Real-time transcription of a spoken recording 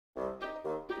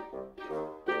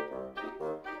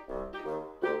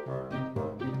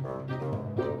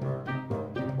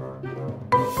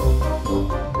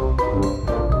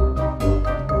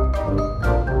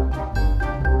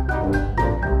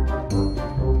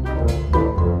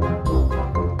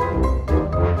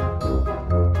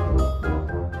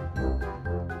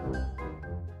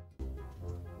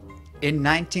In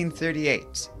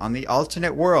 1938, on the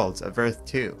alternate world of Earth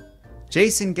 2,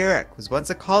 Jason Garrick was once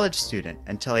a college student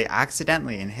until he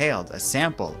accidentally inhaled a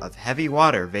sample of heavy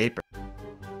water vapor.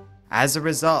 As a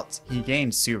result, he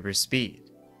gained super speed.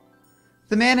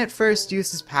 The man at first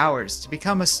used his powers to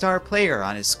become a star player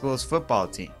on his school's football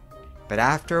team, but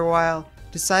after a while,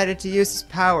 decided to use his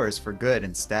powers for good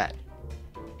instead.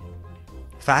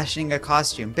 Fashioning a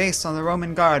costume based on the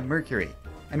Roman god Mercury,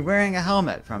 and wearing a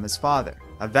helmet from his father,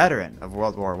 a veteran of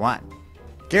World War I,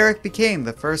 Garrick became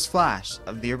the first Flash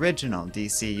of the original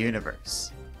DC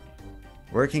universe.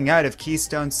 Working out of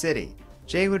Keystone City,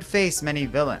 Jay would face many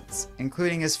villains,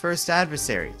 including his first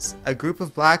adversaries, a group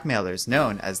of blackmailers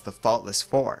known as the Faultless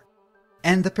Four,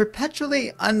 and the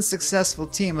perpetually unsuccessful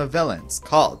team of villains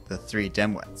called the Three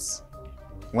Dimwits.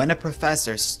 When a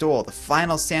professor stole the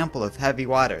final sample of heavy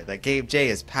water that gave Jay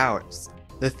his powers,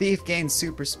 the thief gained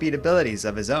super speed abilities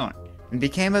of his own and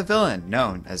became a villain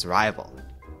known as Rival.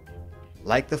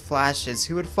 Like the Flashes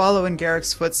who would follow in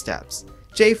Garrick's footsteps,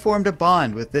 Jay formed a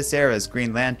bond with this era's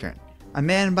Green Lantern, a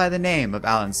man by the name of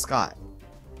Alan Scott,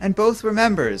 and both were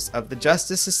members of the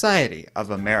Justice Society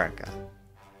of America.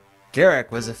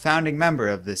 Garrick was a founding member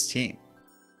of this team.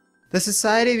 The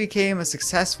society became a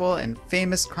successful and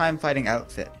famous crime-fighting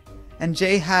outfit, and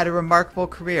Jay had a remarkable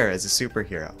career as a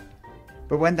superhero.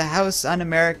 But when the House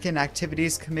Un-American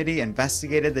Activities Committee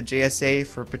investigated the JSA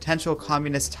for potential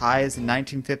communist ties in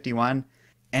 1951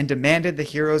 and demanded the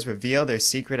heroes reveal their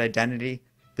secret identity,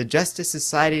 the Justice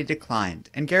Society declined,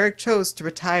 and Garrick chose to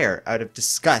retire out of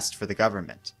disgust for the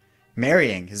government,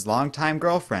 marrying his longtime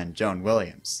girlfriend Joan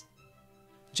Williams.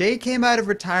 Jay came out of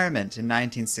retirement in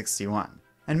 1961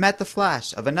 and met the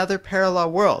Flash of another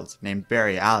parallel world named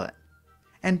Barry Allen,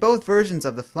 and both versions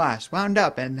of the Flash wound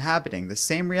up inhabiting the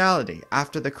same reality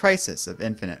after the crisis of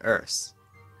Infinite Earths.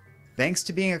 Thanks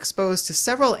to being exposed to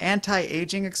several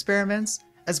anti-aging experiments,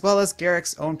 as well as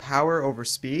Garrick's own power over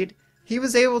speed, he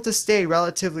was able to stay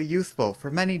relatively youthful for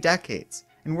many decades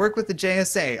and work with the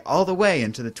JSA all the way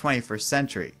into the 21st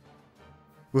century.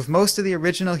 With most of the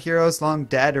original heroes long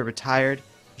dead or retired,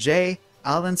 Jay,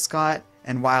 Alan Scott,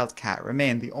 and Wildcat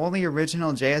remained the only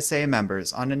original JSA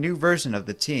members on a new version of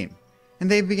the team, and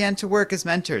they began to work as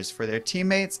mentors for their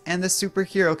teammates and the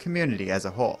superhero community as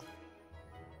a whole.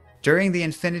 During the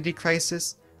Infinity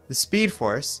Crisis, the Speed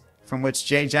Force, from which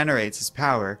Jay generates his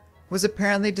power, was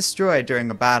apparently destroyed during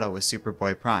a battle with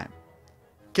Superboy Prime.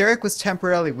 Garrick was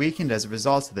temporarily weakened as a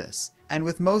result of this, and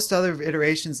with most other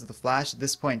iterations of the Flash at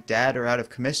this point dead or out of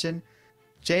commission,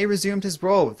 Jay resumed his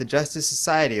role with the Justice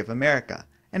Society of America,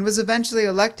 and was eventually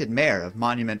elected mayor of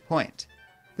Monument Point,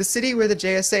 the city where the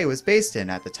JSA was based in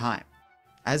at the time.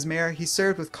 As mayor, he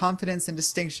served with confidence and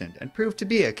distinction and proved to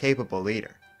be a capable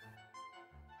leader.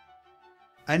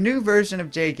 A new version of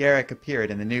Jay Garrick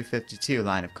appeared in the New 52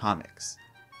 line of comics.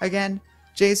 Again,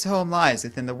 Jay's home lies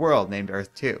within the world named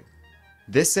Earth 2.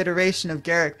 This iteration of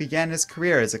Garrick began his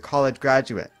career as a college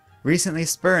graduate, recently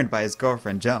spurned by his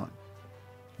girlfriend Joan.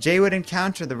 Jay would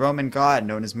encounter the Roman god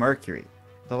known as Mercury,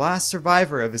 the last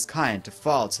survivor of his kind to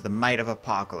fall to the might of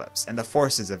Apocalypse and the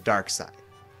forces of Darkseid.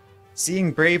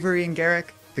 Seeing bravery in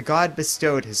Garrick, the god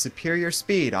bestowed his superior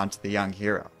speed onto the young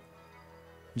hero.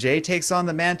 Jay takes on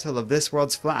the mantle of this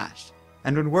world's Flash,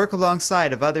 and would work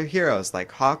alongside of other heroes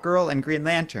like Hawkgirl and Green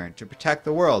Lantern to protect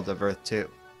the world of Earth 2.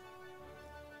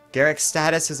 Garrick's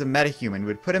status as a metahuman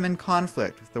would put him in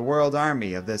conflict with the world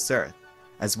army of this Earth,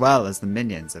 as well as the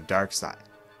minions of Darkseid.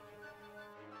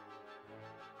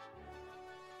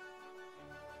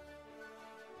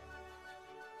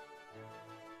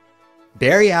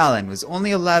 Barry Allen was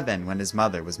only 11 when his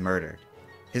mother was murdered.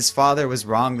 His father was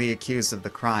wrongly accused of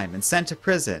the crime and sent to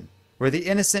prison, where the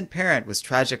innocent parent was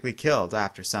tragically killed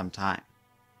after some time.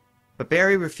 But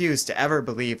Barry refused to ever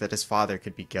believe that his father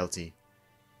could be guilty.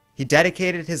 He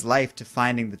dedicated his life to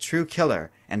finding the true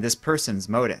killer and this person's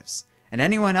motives, and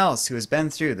anyone else who has been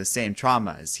through the same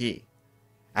trauma as he.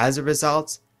 As a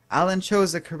result, Allen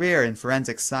chose a career in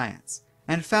forensic science,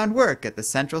 and found work at the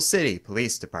Central City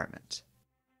Police Department.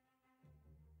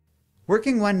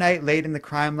 Working one night late in the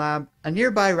crime lab, a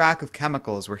nearby rack of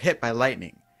chemicals were hit by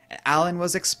lightning, and Allen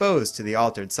was exposed to the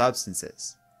altered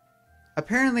substances.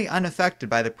 Apparently unaffected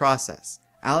by the process,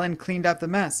 Allen cleaned up the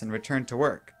mess and returned to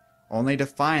work, only to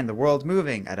find the world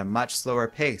moving at a much slower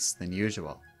pace than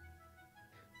usual.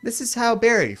 This is how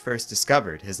Barry first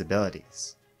discovered his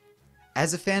abilities.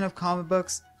 As a fan of comic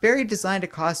books, Barry designed a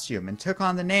costume and took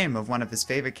on the name of one of his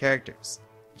favorite characters,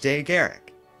 Jay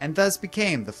Garrick, and thus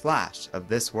became the Flash of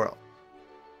this world.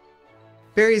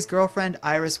 Barry's girlfriend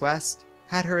Iris West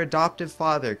had her adoptive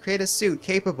father create a suit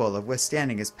capable of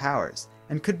withstanding his powers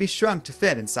and could be shrunk to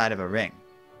fit inside of a ring.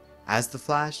 As the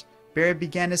Flash, Barry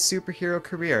began his superhero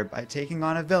career by taking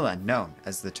on a villain known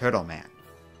as the Turtle Man.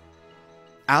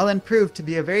 Allen proved to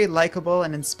be a very likable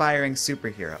and inspiring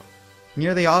superhero.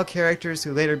 Nearly all characters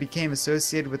who later became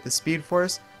associated with the Speed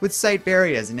Force would cite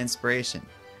Barry as an inspiration,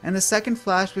 and the second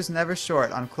Flash was never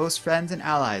short on close friends and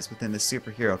allies within the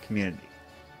superhero community.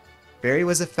 Barry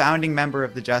was a founding member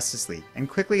of the Justice League and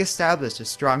quickly established a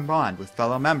strong bond with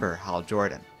fellow member Hal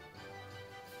Jordan.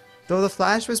 Though the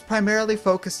Flash was primarily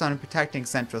focused on protecting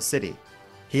Central City,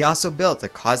 he also built a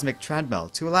cosmic treadmill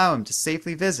to allow him to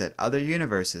safely visit other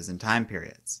universes and time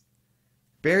periods.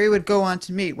 Barry would go on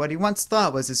to meet what he once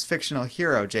thought was his fictional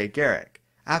hero Garrick,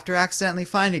 after accidentally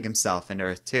finding himself in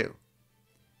Earth 2.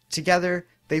 Together,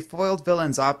 they foiled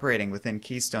villains operating within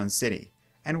Keystone City,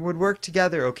 and would work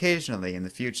together occasionally in the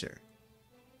future.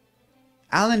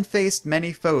 Allen faced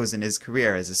many foes in his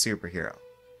career as a superhero.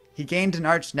 He gained an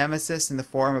arch nemesis in the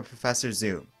form of Professor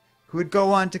Zoom, who would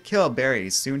go on to kill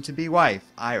Barry's soon-to-be wife,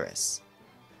 Iris.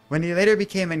 When he later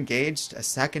became engaged a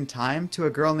second time to a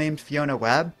girl named Fiona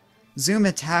Webb, Zoom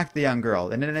attacked the young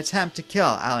girl in an attempt to kill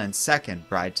Allen's second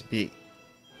bride-to-be.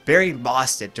 Barry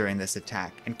lost it during this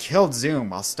attack and killed Zoom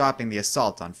while stopping the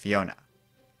assault on Fiona.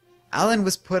 Allen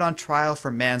was put on trial for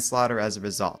manslaughter as a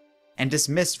result, and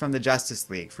dismissed from the Justice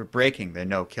League for breaking the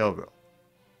no-kill rule.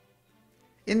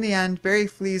 In the end, Barry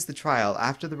flees the trial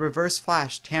after the Reverse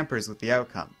Flash tampers with the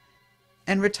outcome,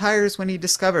 and retires when he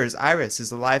discovers Iris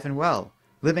is alive and well,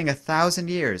 living 1,000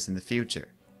 years in the future.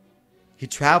 He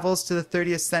travels to the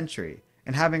 30th century,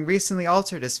 and having recently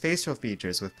altered his facial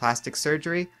features with plastic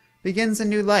surgery, begins a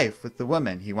new life with the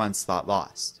woman he once thought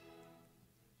lost.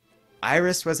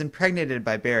 Iris was impregnated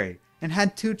by Barry and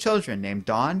had 2 children named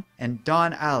Dawn and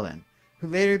Dawn Allen, who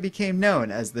later became known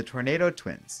as the Tornado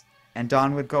Twins, and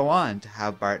Dawn would go on to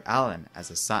have Bart Allen as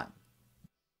a son.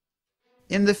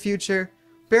 In the future,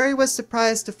 Barry was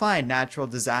surprised to find natural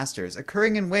disasters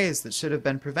occurring in ways that should have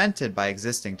been prevented by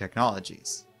existing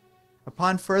technologies.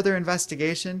 Upon further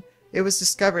investigation, it was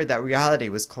discovered that reality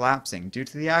was collapsing due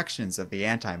to the actions of the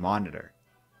Anti-Monitor.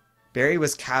 Barry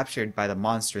was captured by the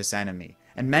monstrous enemy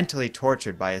and mentally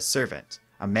tortured by his servant,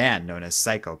 a man known as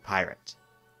Psycho Pirate.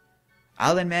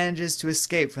 Allen manages to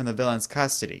escape from the villain's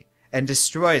custody and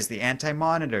destroys the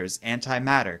Anti-Monitor's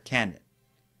antimatter cannon.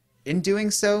 In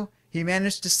doing so, he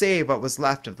managed to save what was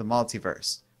left of the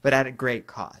multiverse, but at a great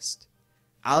cost.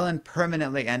 Allen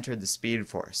permanently entered the Speed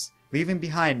Force, leaving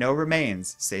behind no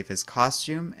remains save his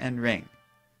costume and ring.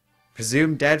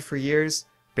 Presumed dead for years,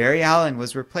 Barry Allen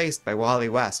was replaced by Wally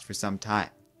West for some time.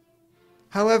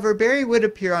 However, Barry would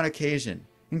appear on occasion,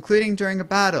 including during a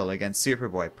battle against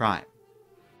Superboy Prime.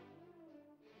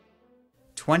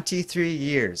 23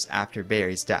 years after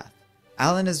Barry's death,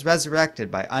 Allen is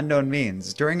resurrected by unknown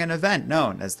means during an event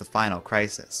known as the Final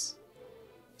Crisis.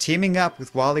 Teaming up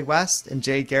with Wally West and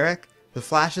Garrick, the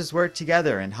Flashes work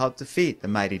together and help defeat the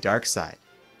mighty Darkseid.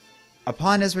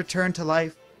 Upon his return to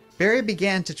life, Barry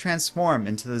began to transform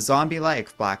into the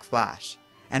zombie-like Black Flash,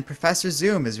 and Professor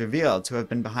Zoom is revealed to have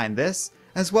been behind this,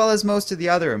 as well as most of the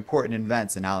other important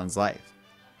events in Allen's life.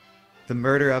 The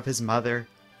murder of his mother,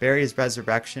 Barry's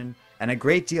resurrection, and a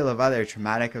great deal of other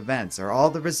traumatic events are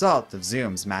all the result of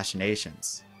Zoom's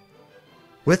machinations.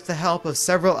 With the help of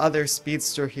several other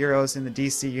speedster heroes in the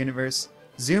DC universe,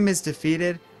 Zoom is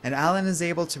defeated and Allen is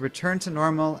able to return to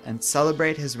normal and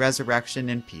celebrate his resurrection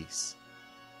in peace.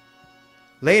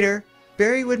 Later,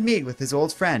 Barry would meet with his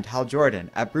old friend Hal Jordan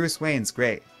at Bruce Wayne's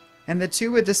grave, and the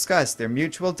two would discuss their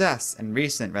mutual deaths and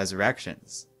recent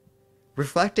resurrections.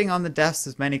 Reflecting on the deaths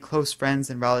of many close friends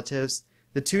and relatives,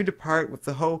 the two depart with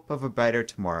the hope of a brighter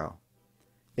tomorrow.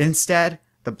 Instead,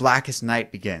 the blackest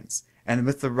night begins, and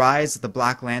with the rise of the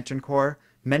Black Lantern Corps,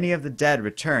 many of the dead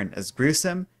return as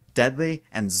gruesome, deadly,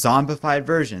 and zombified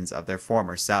versions of their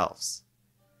former selves.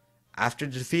 After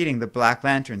defeating the Black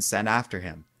Lanterns sent after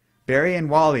him, Barry and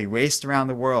Wally raced around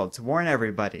the world to warn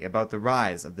everybody about the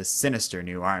rise of this sinister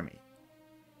new army.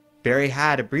 Barry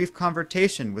had a brief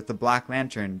conversation with the Black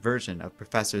Lantern version of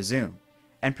Professor Zoom,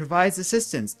 and provides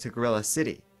assistance to Gorilla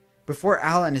City, before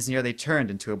Allen is nearly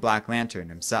turned into a Black Lantern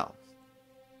himself.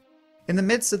 In the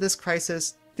midst of this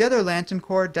crisis, the other Lantern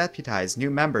Corps deputize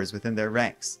new members within their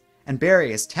ranks, and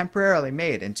Barry is temporarily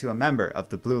made into a member of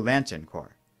the Blue Lantern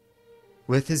Corps.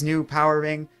 With his new power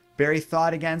ring, Barry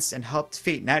fought against and helped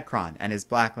defeat Nekron and his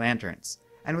Black Lanterns,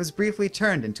 and was briefly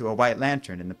turned into a White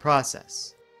Lantern in the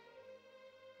process.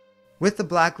 With the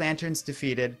Black Lanterns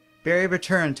defeated, Barry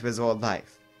returned to his old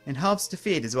life, and helps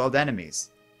defeat his old enemies,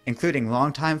 including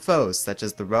longtime foes such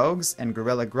as the Rogues and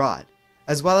Gorilla Grodd,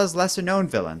 as well as lesser-known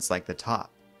villains like the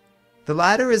Top. The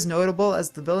latter is notable as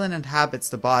the villain inhabits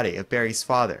the body of Barry's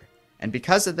father, and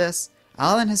because of this,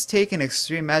 Allen has taken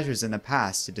extreme measures in the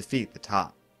past to defeat the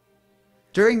Top.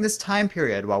 During this time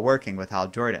period while working with Hal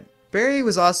Jordan, Barry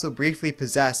was also briefly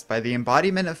possessed by the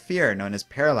embodiment of fear known as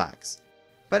Parallax,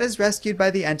 but is rescued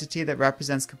by the entity that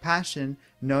represents compassion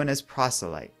known as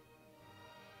Proselyte.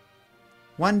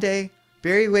 One day,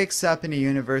 Barry wakes up in a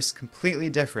universe completely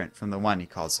different from the one he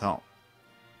calls home.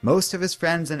 Most of his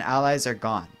friends and allies are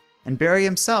gone, and Barry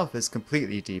himself is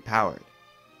completely depowered.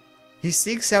 He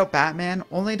seeks out Batman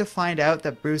only to find out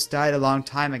that Bruce died a long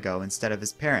time ago instead of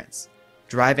his parents,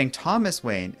 driving Thomas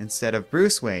Wayne instead of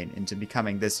Bruce Wayne into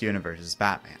becoming this universe's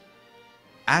Batman.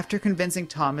 After convincing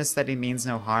Thomas that he means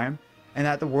no harm, and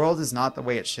that the world is not the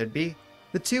way it should be,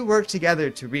 the two work together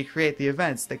to recreate the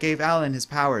events that gave Allen his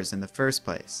powers in the first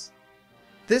place.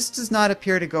 This does not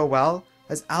appear to go well,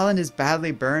 as Allen is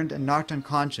badly burned and knocked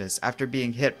unconscious after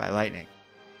being hit by lightning.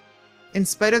 In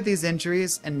spite of these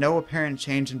injuries and no apparent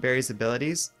change in Barry's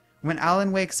abilities, when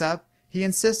Allen wakes up, he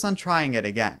insists on trying it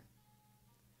again.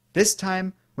 This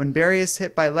time, when Barry is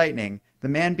hit by lightning, the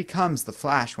man becomes the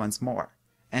Flash once more,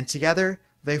 and together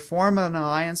they form an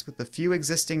alliance with the few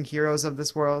existing heroes of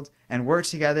this world and work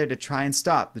together to try and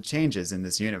stop the changes in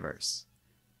this universe.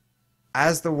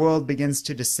 As the world begins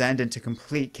to descend into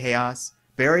complete chaos,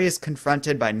 Barry is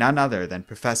confronted by none other than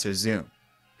Professor Zoom,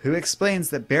 who explains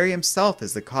that Barry himself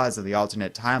is the cause of the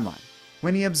alternate timeline,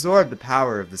 when he absorbed the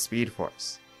power of the Speed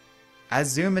Force. As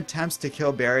Zoom attempts to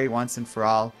kill Barry once and for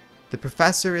all, the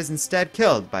Professor is instead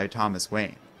killed by Thomas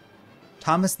Wayne.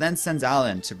 Thomas then sends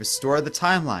Allen to restore the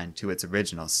timeline to its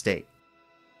original state.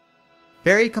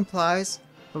 Barry complies,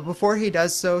 but before he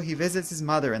does so, he visits his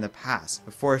mother in the past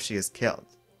before she is killed.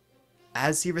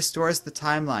 As he restores the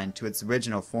timeline to its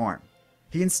original form,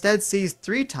 he instead sees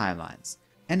 3 timelines,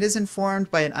 and is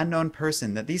informed by an unknown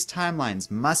person that these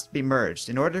timelines must be merged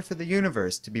in order for the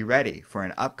universe to be ready for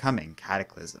an upcoming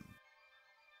cataclysm.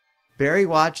 Barry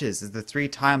watches as the 3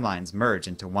 timelines merge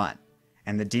into one,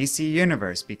 and the DC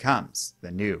Universe becomes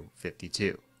the New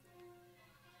 52.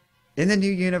 In the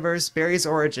new universe, Barry's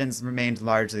origins remained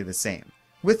largely the same,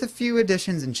 with a few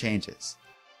additions and changes.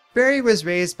 Barry was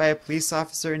raised by a police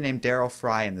officer named Daryl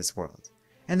Fry in this world,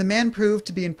 and the man proved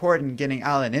to be important in getting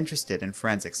Allen interested in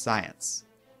forensic science.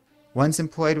 Once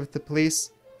employed with the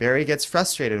police, Barry gets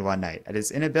frustrated one night at his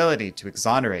inability to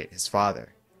exonerate his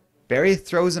father. Barry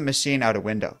throws a machine out a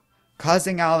window,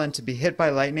 causing Allen to be hit by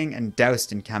lightning and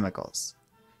doused in chemicals.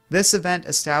 This event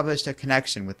established a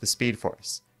connection with the Speed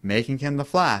Force, making him the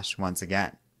Flash once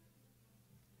again.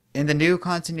 In the new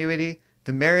continuity,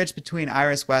 the marriage between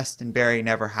Iris West and Barry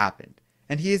never happened,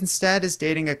 and he instead is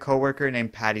dating a co-worker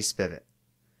named Patty Spivot.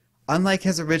 Unlike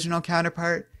his original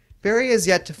counterpart, Barry is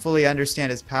yet to fully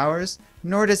understand his powers,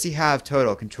 nor does he have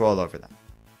total control over them.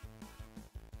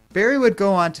 Barry would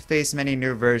go on to face many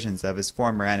new versions of his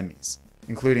former enemies,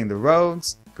 including the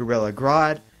Rogues, Gorilla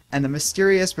Grodd, and the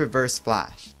mysterious Reverse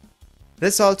Flash.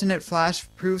 This alternate Flash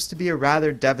proves to be a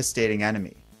rather devastating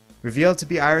enemy. Revealed to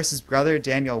be Iris' brother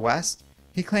Daniel West,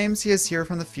 he claims he is here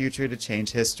from the future to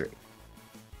change history.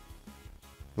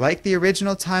 Like the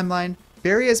original timeline,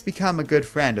 Barry has become a good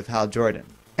friend of Hal Jordan,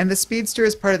 and the Speedster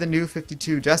is part of the New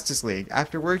 52 Justice League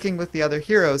after working with the other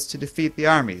heroes to defeat the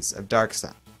armies of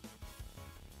Darkseid.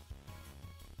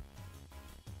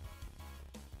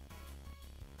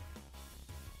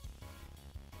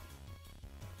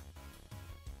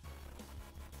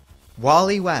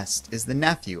 Wally West is the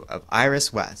nephew of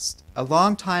Iris West, a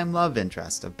longtime love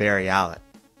interest of Barry Allen.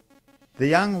 The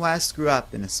young West grew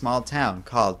up in a small town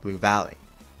called Blue Valley,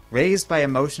 raised by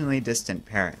emotionally distant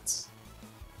parents.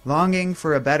 Longing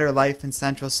for a better life in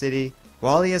Central City,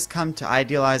 Wally has come to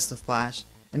idealize the Flash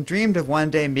and dreamed of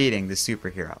one day meeting the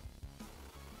superhero.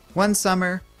 One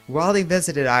summer, Wally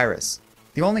visited Iris,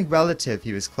 the only relative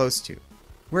he was close to,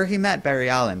 where he met Barry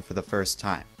Allen for the first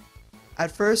time.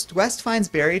 At first, West finds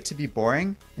Barry to be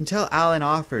boring until Allen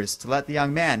offers to let the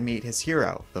young man meet his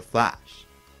hero, the Flash.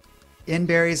 In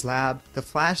Barry's lab, the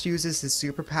Flash uses his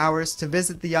superpowers to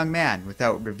visit the young man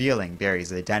without revealing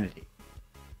Barry's identity.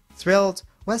 Thrilled,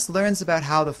 West learns about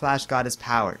how the Flash got his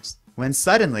powers, when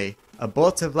suddenly, a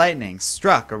bolt of lightning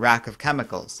struck a rack of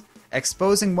chemicals,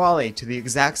 exposing Wally to the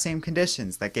exact same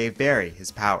conditions that gave Barry his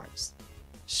powers.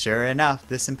 Sure enough,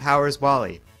 this empowers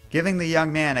Wally, giving the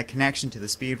young man a connection to the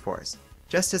Speed Force,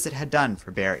 just as it had done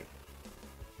for Barry.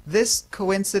 This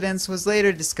coincidence was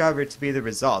later discovered to be the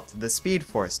result of the Speed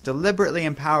Force deliberately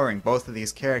empowering both of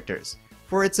these characters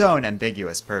for its own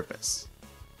ambiguous purpose.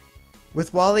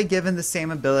 With Wally given the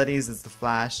same abilities as the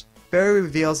Flash, Barry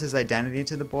reveals his identity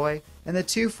to the boy, and the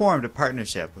two formed a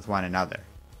partnership with one another.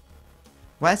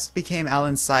 West became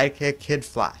Allen's sidekick Kid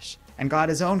Flash, and got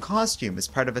his own costume as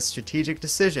part of a strategic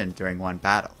decision during one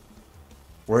battle.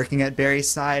 Working at Barry's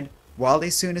side, Wally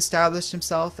soon established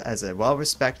himself as a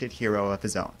well-respected hero of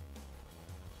his own.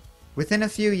 Within a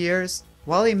few years,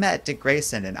 Wally met Dick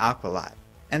Grayson in Aqualad,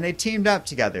 and they teamed up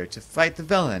together to fight the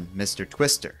villain, Mr.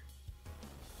 Twister.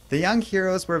 The young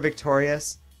heroes were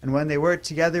victorious, and when they worked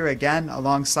together again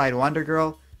alongside Wonder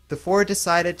Girl, the four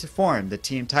decided to form the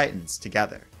Teen Titans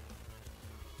together.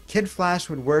 Kid Flash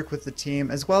would work with the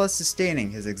team as well as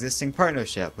sustaining his existing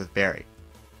partnership with Barry.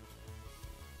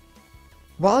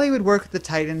 Wally would work with the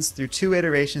Titans through 2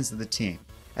 iterations of the team,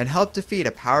 and help defeat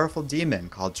a powerful demon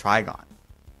called Trigon.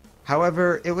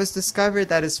 However, it was discovered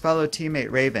that his fellow teammate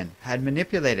Raven had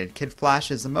manipulated Kid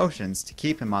Flash's emotions to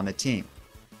keep him on the team,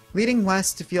 leading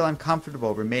West to feel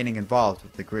uncomfortable remaining involved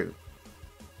with the group.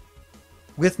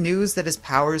 With news that his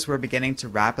powers were beginning to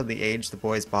rapidly age the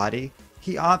boy's body,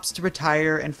 he opts to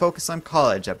retire and focus on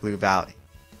college at Blue Valley.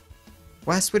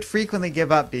 West would frequently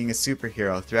give up being a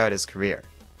superhero throughout his career.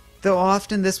 Though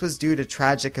often this was due to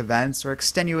tragic events or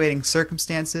extenuating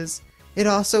circumstances, it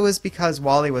also was because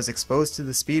Wally was exposed to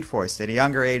the Speed Force at a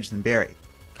younger age than Barry,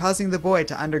 causing the boy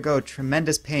to undergo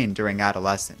tremendous pain during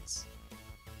adolescence.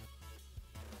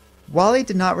 Wally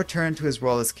did not return to his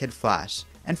role as Kid Flash,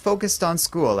 and focused on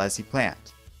school as he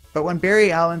planned. But when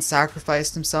Barry Allen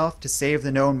sacrificed himself to save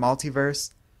the known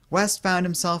multiverse, West found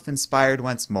himself inspired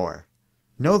once more.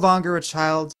 No longer a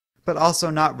child, but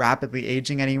also not rapidly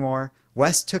aging anymore,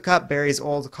 West took up Barry's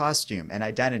old costume and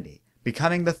identity,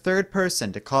 becoming the 3rd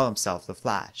person to call himself the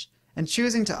Flash, and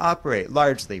choosing to operate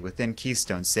largely within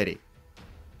Keystone City.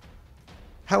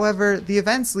 However, the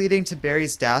events leading to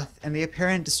Barry's death and the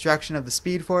apparent destruction of the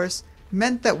Speed Force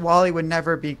meant that Wally would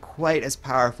never be quite as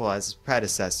powerful as his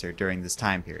predecessor during this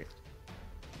time period.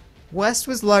 West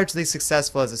was largely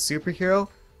successful as a superhero,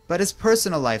 but his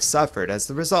personal life suffered as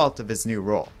the result of his new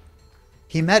role.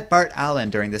 He met Bart Allen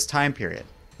during this time period,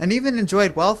 and even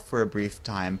enjoyed wealth for a brief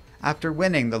time after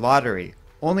winning the lottery,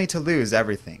 only to lose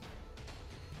everything.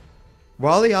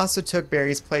 Wally also took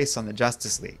Barry's place on the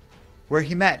Justice League, where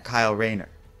he met Kyle Rayner.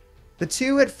 The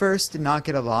two at first did not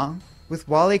get along, with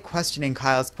Wally questioning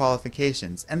Kyle's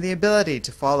qualifications and the ability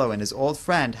to follow in his old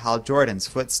friend Hal Jordan's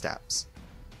footsteps.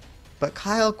 But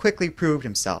Kyle quickly proved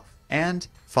himself, and,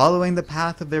 following the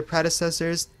path of their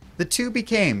predecessors, the two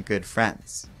became good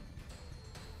friends.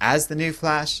 As the new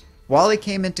Flash, Wally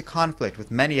came into conflict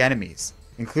with many enemies,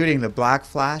 including the Black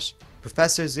Flash,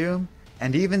 Professor Zoom,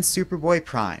 and even Superboy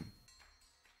Prime.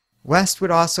 West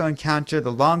would also encounter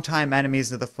the longtime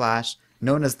enemies of the Flash,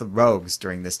 known as the Rogues,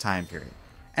 during this time period,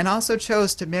 and also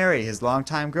chose to marry his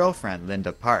longtime girlfriend,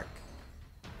 Linda Park.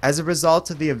 As a result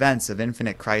of the events of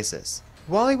Infinite Crisis,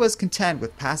 Wally was content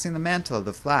with passing the mantle of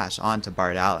the Flash on to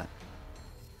Bart Allen.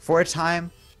 For a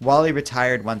time, Wally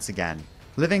retired once again,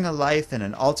 living a life in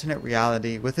an alternate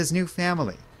reality with his new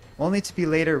family, only to be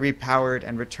later repowered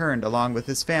and returned along with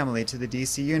his family to the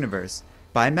DC Universe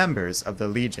by members of the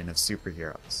Legion of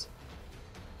Superheroes.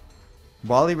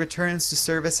 Wally returns to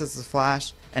service as the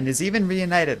Flash, and is even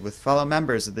reunited with fellow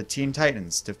members of the Teen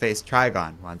Titans to face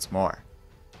Trigon once more.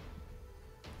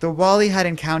 Though Wally had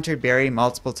encountered Barry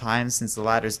multiple times since the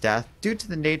latter's death due to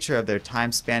the nature of their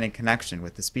time-spanning connection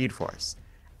with the Speed Force,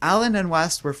 Allen and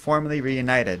West were formally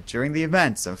reunited during the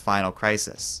events of Final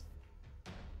Crisis.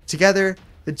 Together,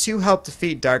 the two helped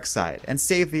defeat Darkseid and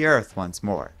save the Earth once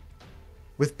more.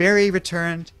 With Barry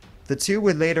returned, the two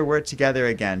would later work together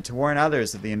again to warn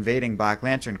others of the invading Black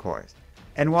Lantern Corps,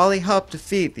 and Wally helped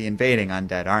defeat the invading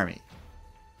Undead Army.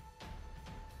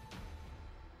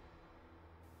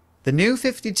 The New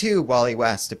 52 Wally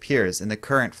West appears in the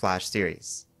current Flash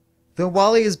series. Though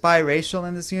Wally is biracial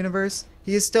in this universe,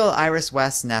 he is still Iris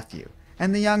West's nephew,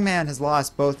 and the young man has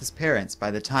lost both his parents by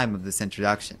the time of this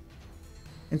introduction.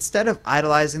 Instead of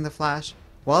idolizing the Flash,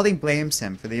 Wally blames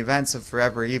him for the events of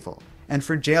Forever Evil, and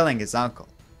for jailing his uncle,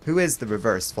 who is the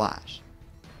Reverse Flash.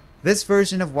 This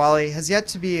version of Wally has yet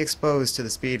to be exposed to the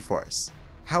Speed Force.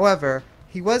 However,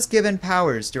 he was given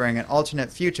powers during an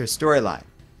alternate future storyline,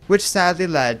 which sadly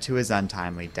led to his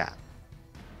untimely death.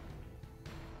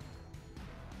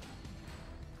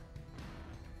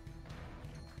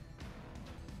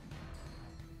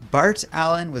 Bart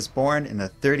Allen was born in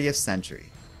the 30th century.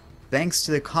 Thanks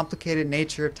to the complicated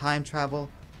nature of time travel,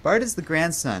 Bart is the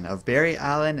grandson of Barry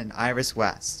Allen and Iris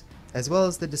West, as well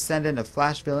as the descendant of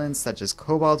Flash villains such as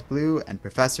Cobalt Blue and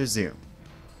Professor Zoom.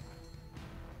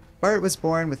 Bart was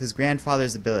born with his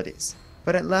grandfather's abilities,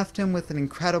 but it left him with an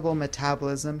incredible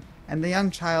metabolism, and the young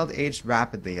child aged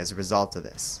rapidly as a result of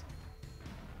this.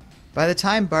 By the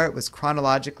time Bart was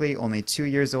chronologically only 2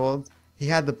 years old, he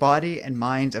had the body and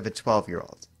mind of a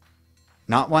 12-year-old.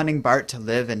 Not wanting Bart to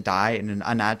live and die in an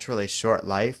unnaturally short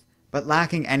life, but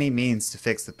lacking any means to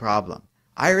fix the problem,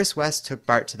 Iris West took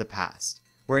Bart to the past,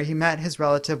 where he met his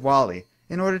relative Wally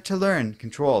in order to learn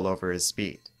control over his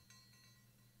speed.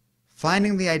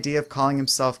 Finding the idea of calling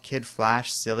himself Kid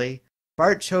Flash silly,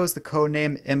 Bart chose the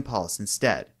codename Impulse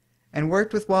instead, and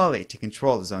worked with Wally to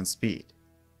control his own speed.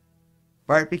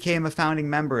 Bart became a founding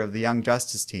member of the Young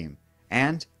Justice team,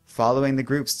 and, following the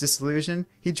group's dissolution,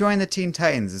 he joined the Teen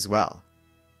Titans as well.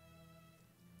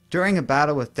 During a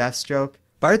battle with Deathstroke,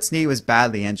 Bart's knee was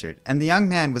badly injured, and the young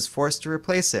man was forced to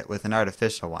replace it with an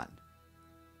artificial one.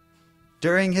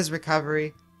 During his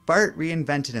recovery, Bart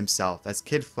reinvented himself as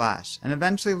Kid Flash and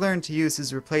eventually learned to use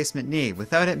his replacement knee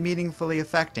without it meaningfully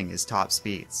affecting his top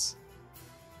speeds.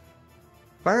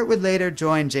 Bart would later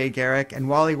join Jay Garrick and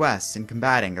Wally West in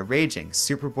combating a raging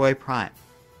Superboy Prime.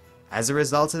 As a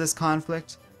result of this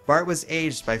conflict, Bart was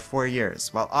aged by 4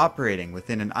 years while operating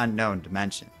within an unknown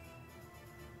dimension.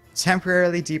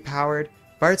 Temporarily depowered,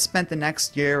 Bart spent the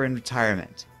next year in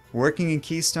retirement, working in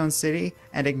Keystone City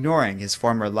and ignoring his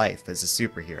former life as a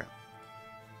superhero.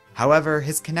 However,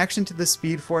 his connection to the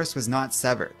Speed Force was not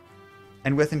severed,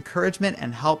 and with encouragement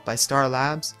and help by Star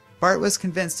Labs, Bart was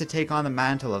convinced to take on the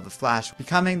mantle of the Flash,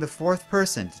 becoming the 4th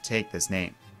person to take this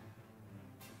name.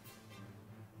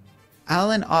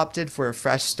 Allen opted for a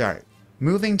fresh start,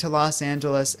 moving to Los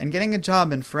Angeles and getting a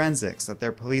job in forensics at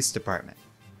their police department.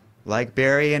 Like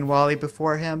Barry and Wally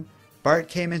before him, Bart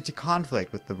came into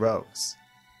conflict with the Rogues.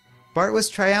 Bart was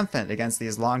triumphant against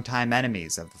these longtime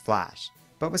enemies of the Flash,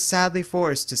 but was sadly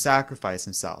forced to sacrifice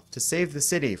himself to save the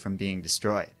city from being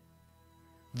destroyed.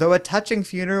 Though a touching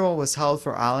funeral was held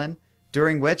for Allen,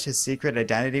 during which his secret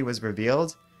identity was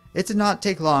revealed, it did not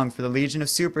take long for the Legion of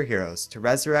Superheroes to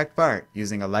resurrect Bart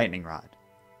using a lightning rod.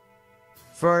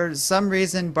 For some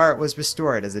reason, Bart was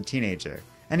restored as a teenager,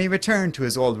 and he returned to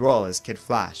his old role as Kid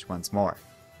Flash once more.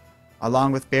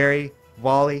 Along with Barry,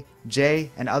 Wally,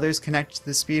 Jay, and others connected to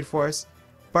the Speed Force,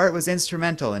 Bart was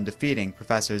instrumental in defeating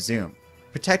Professor Zoom,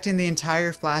 protecting the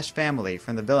entire Flash family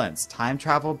from the villain's time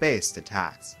travel-based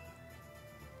attacks.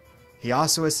 He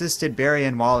also assisted Barry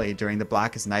and Wally during the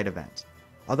Blackest Night event,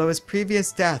 although his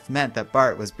previous death meant that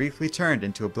Bart was briefly turned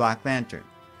into a Black Lantern,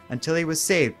 until he was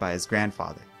saved by his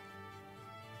grandfather.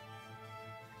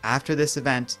 After this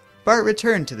event, Bart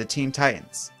returned to the Teen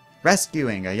Titans,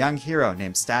 rescuing a young hero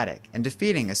named Static and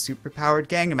defeating a superpowered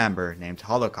gang member named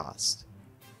Holocaust.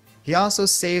 He also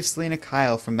saved Selina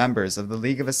Kyle from members of the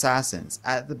League of Assassins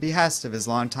at the behest of his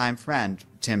longtime friend,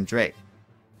 Tim Drake,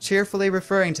 cheerfully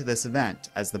referring to this event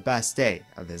as the best day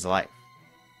of his life.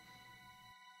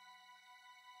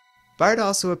 Bart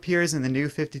also appears in the New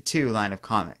 52 line of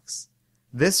comics.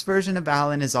 This version of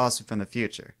Allen is also from the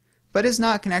future, but is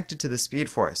not connected to the Speed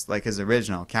Force like his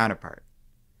original counterpart.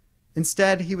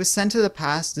 Instead, he was sent to the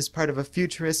past as part of a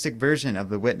futuristic version of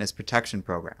the Witness Protection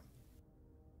Program.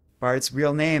 Bart's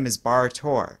real name is Bar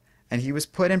Tor, and he was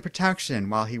put in protection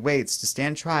while he waits to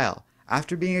stand trial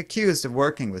after being accused of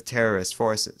working with terrorist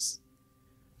forces.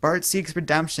 Bart seeks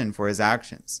redemption for his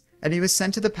actions, and he was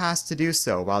sent to the past to do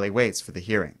so while he waits for the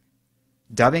hearing.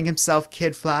 Dubbing himself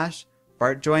Kid Flash,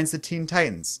 Bart joins the Teen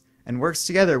Titans and works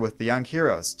together with the young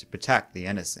heroes to protect the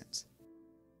innocent.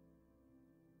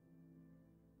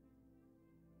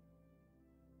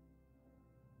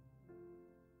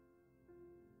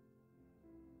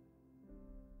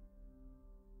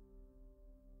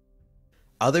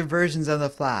 Other versions of the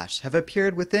Flash have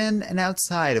appeared within and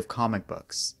outside of comic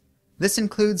books. This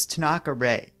includes Tanaka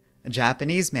Ray, a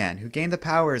Japanese man who gained the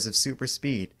powers of super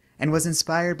speed and was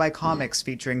inspired by comics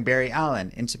featuring Barry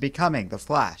Allen into becoming the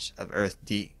Flash of Earth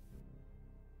D.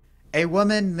 A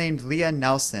woman named Leah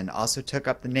Nelson also took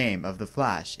up the name of the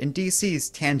Flash in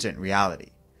DC's Tangent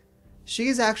Reality. She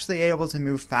is actually able to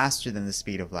move faster than the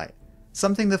speed of light,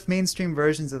 something the mainstream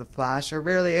versions of the Flash are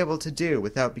rarely able to do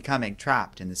without becoming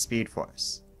trapped in the Speed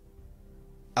Force.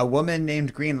 A woman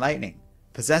named Green Lightning,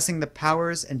 possessing the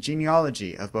powers and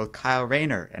genealogy of both Kyle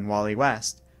Rayner and Wally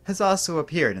West, has also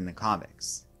appeared in the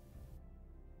comics.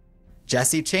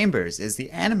 Jesse Chambers is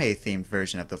the anime-themed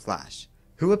version of the Flash,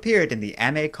 who appeared in the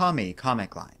Ame Komi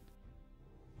comic line.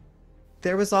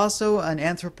 There was also an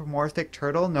anthropomorphic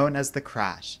turtle known as the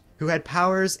Crash, who had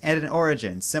powers and an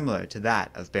origin similar to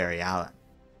that of Barry Allen.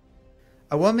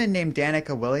 A woman named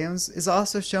Danica Williams is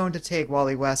also shown to take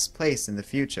Wally West's place in the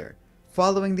future,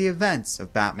 following the events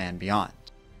of Batman Beyond.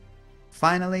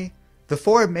 Finally, the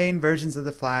 4 main versions of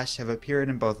the Flash have appeared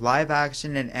in both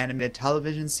live-action and animated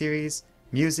television series,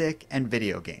 music, and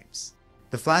video games.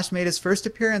 The Flash made his first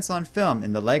appearance on film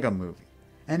in the Lego Movie,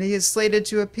 and he is slated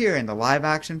to appear in the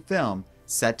live-action film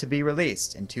set to be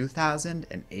released in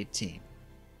 2018.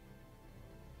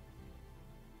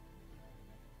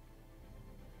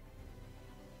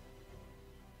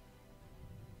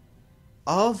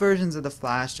 all versions of the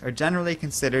Flash are generally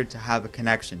considered to have a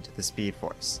connection to the Speed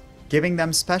Force, giving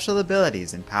them special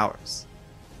abilities and powers.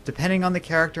 Depending on the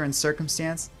character and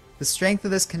circumstance, the strength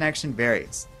of this connection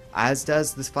varies, as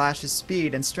does the Flash's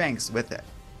speed and strengths with it.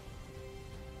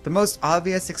 The most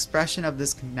obvious expression of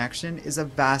this connection is a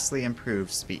vastly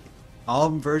improved speed. All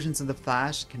versions of the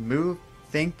Flash can move,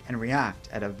 think, and react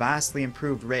at a vastly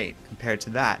improved rate compared to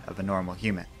that of a normal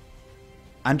human.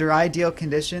 Under ideal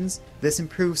conditions, this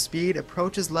improved speed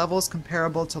approaches levels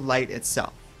comparable to light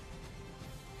itself.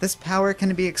 This power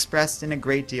can be expressed in a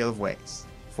great deal of ways.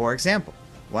 For example,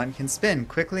 one can spin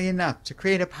quickly enough to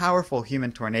create a powerful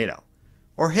human tornado,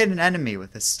 or hit an enemy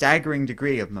with a staggering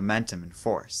degree of momentum and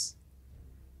force.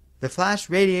 The Flash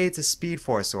radiates a Speed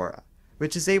Force aura,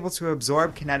 which is able to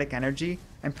absorb kinetic energy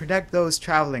and protect those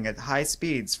traveling at high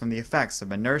speeds from the effects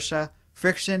of inertia,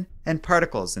 friction, and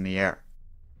particles in the air.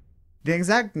 The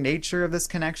exact nature of this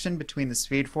connection between the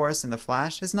Speed Force and the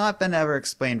Flash has not been ever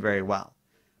explained very well,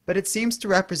 but it seems to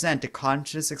represent a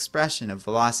conscious expression of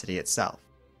velocity itself.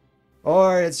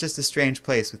 Or it's just a strange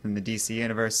place within the DC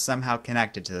universe somehow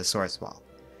connected to the source wall.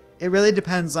 It really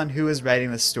depends on who is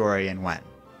writing the story and when.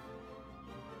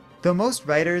 Though most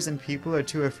writers and people are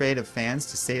too afraid of fans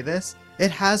to say this,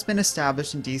 it has been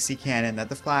established in DC canon that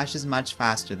the Flash is much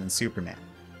faster than Superman.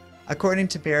 According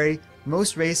to Barry,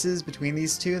 most races between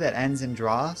these two that ends in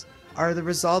draws are the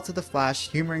result of the Flash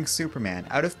humoring Superman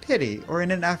out of pity or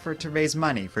in an effort to raise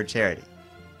money for charity.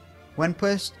 When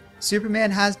pushed,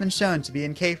 Superman has been shown to be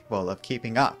incapable of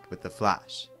keeping up with the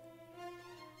Flash.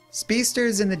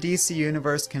 Speedsters in the DC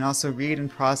universe can also read and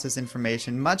process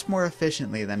information much more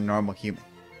efficiently than a normal human,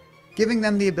 giving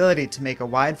them the ability to make a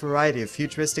wide variety of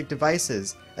futuristic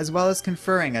devices as well as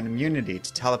conferring an immunity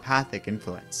to telepathic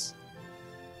influence.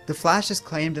 The Flash has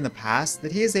claimed in the past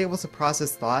that he is able to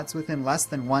process thoughts within less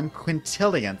than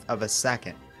 1/quintillionth of a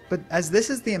second, but as this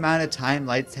is the amount of time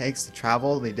light takes to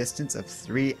travel the distance of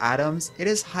 3 atoms, it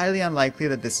is highly unlikely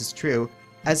that this is true,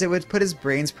 as it would put his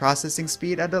brain's processing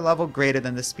speed at a level greater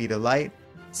than the speed of light,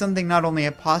 something not only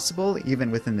impossible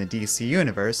even within the DC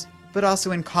universe, but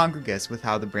also incongruous with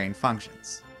how the brain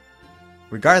functions.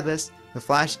 Regardless, the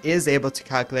Flash is able to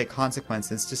calculate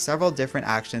consequences to several different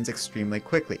actions extremely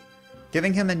quickly,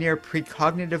 giving him a near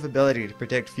precognitive ability to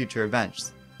predict future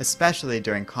events, especially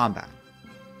during combat.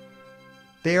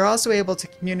 They are also able to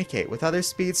communicate with other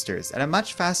speedsters at a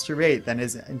much faster rate than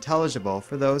is intelligible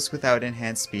for those without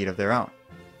enhanced speed of their own,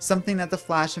 something that the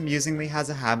Flash amusingly has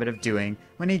a habit of doing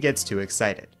when he gets too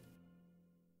excited.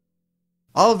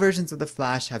 All versions of the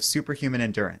Flash have superhuman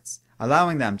endurance,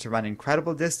 allowing them to run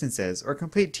incredible distances or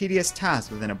complete tedious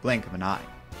tasks within a blink of an eye.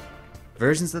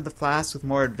 Versions of the Flash with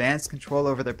more advanced control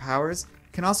over their powers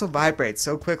can also vibrate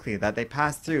so quickly that they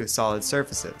pass through solid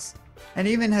surfaces, and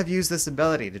even have used this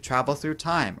ability to travel through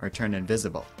time or turn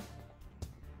invisible.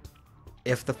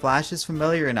 If the Flash is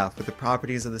familiar enough with the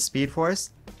properties of the Speed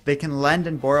Force, they can lend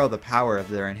and borrow the power of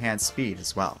their enhanced speed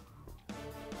as well.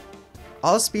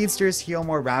 All speedsters heal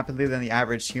more rapidly than the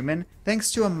average human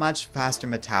thanks to a much faster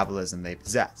metabolism they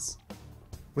possess.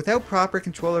 Without proper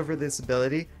control over this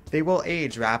ability, they will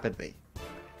age rapidly.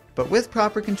 But with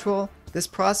proper control, this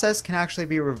process can actually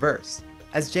be reversed,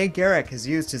 as Garrick has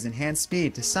used his enhanced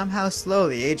speed to somehow slow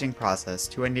the aging process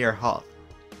to a near halt.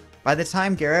 By the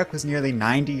time Garrick was nearly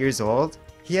 90 years old,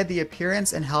 he had the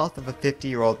appearance and health of a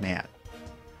 50-year-old man.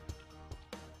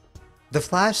 The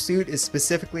Flash suit is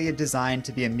specifically designed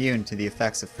to be immune to the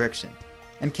effects of friction,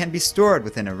 and can be stored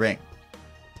within a ring.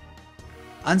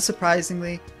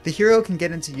 Unsurprisingly, the hero can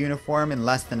get into uniform in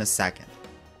less than a second.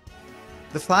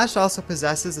 The Flash also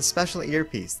possesses a special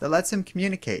earpiece that lets him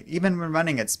communicate even when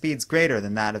running at speeds greater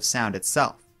than that of sound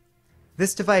itself.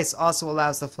 This device also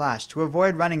allows the Flash to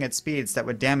avoid running at speeds that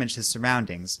would damage his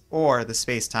surroundings or the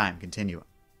space-time continuum.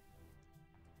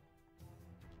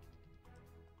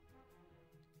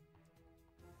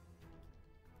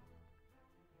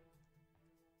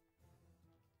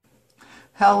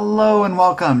 Hello and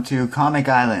welcome to Comic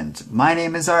Island. My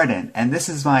name is Arden, and this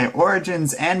is my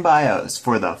origins and bios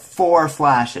for the 4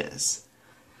 Flashes.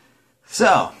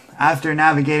 So, after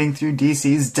navigating through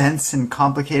DC's dense and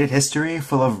complicated history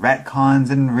full of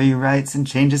retcons and rewrites and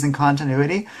changes in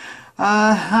continuity,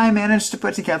 I managed to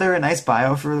put together a nice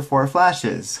bio for the 4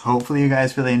 Flashes. Hopefully you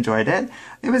guys really enjoyed it.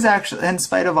 It was actually, in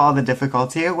spite of all the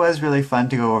difficulty, it was really fun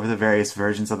to go over the various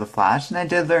versions of the Flash, and I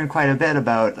did learn quite a bit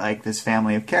about this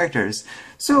family of characters,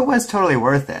 so it was totally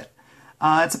worth it.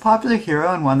 It's a popular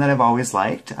hero and one that I've always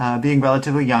liked. Being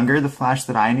relatively younger, the Flash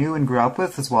that I knew and grew up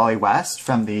with was Wally West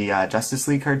from the Justice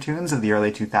League cartoons of the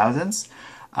early 2000s.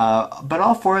 But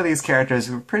all 4 of these characters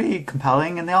were pretty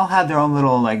compelling, and they all had their own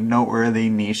little noteworthy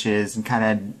niches and kind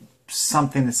of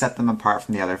something to set them apart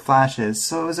from the other Flashes,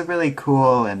 so it was a really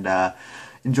cool and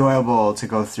enjoyable to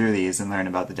go through these and learn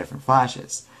about the different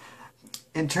Flashes.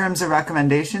 In terms of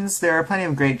recommendations, there are plenty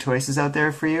of great choices out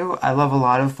there for you. I love a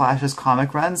lot of Flash's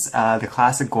comic runs. The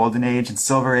classic Golden Age and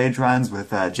Silver Age runs with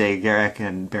Garrick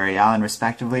and Bart Allen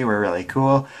respectively were really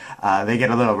cool. They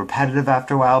get a little repetitive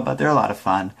after a while, but they're a lot of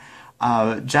fun.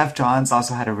 Jeff Johns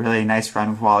also had a really nice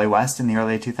run with Wally West in the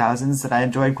early 2000s that I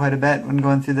enjoyed quite a bit when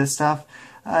going through this stuff.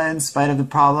 In spite of the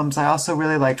problems, I also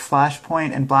really liked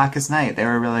Flashpoint and Blackest Night. They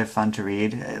were really fun to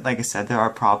read. Like I said, there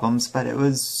are problems, but it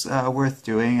was worth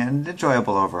doing and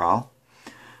enjoyable overall.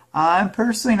 I'm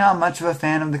personally not much of a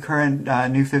fan of the current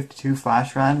New 52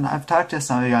 Flash run. I've talked to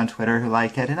some of you on Twitter who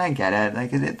like it, and I get it. Like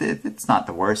it's not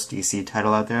the worst DC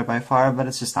title out there by far, but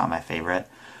it's just not my favorite.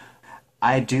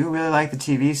 I do really like the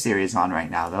TV series on right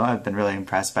now, though. I've been really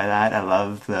impressed by that. I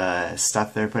love the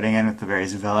stuff they're putting in with the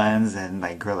various villains, and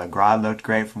like Gorilla Grodd looked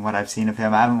great from what I've seen of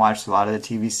him. I haven't watched a lot of the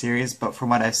TV series, but from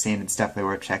what I've seen, it's definitely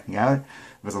worth checking out. It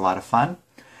was a lot of fun.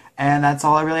 And that's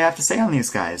all I really have to say on these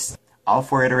guys. All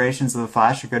 4 iterations of the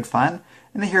Flash are good fun,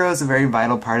 and the hero is a very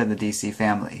vital part of the DC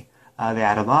family. They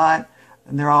add a lot,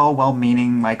 and they're all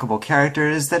well-meaning, likable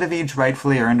characters that have each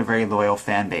rightfully earned a very loyal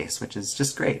fan base, which is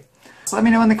just great. So let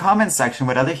me know in the comments section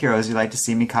what other heroes you'd like to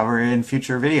see me cover in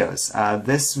future videos.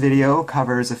 This video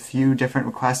covers a few different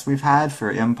requests we've had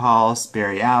for Impulse,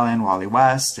 Bart Allen, Wally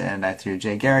West, and I threw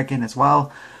Garrick in as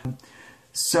well.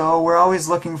 So we're always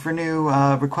looking for new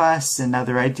requests and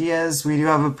other ideas. We do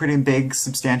have a pretty big,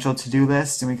 substantial to-do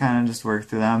list, and we kind of just work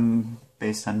through them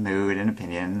based on mood and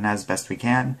opinion as best we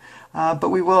can. But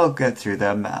we will get through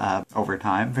them over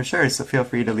time for sure, so feel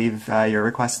free to leave your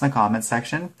requests in the comments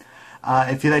section.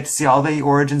 If you'd like to see all the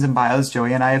origins and bios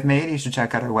Joey and I have made, you should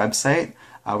check out our website.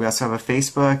 We also have a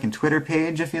Facebook and Twitter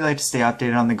page if you'd like to stay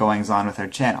updated on the goings-on with our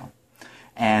channel.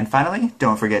 And finally,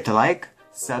 don't forget to like,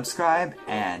 subscribe,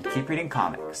 and keep reading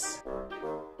comics.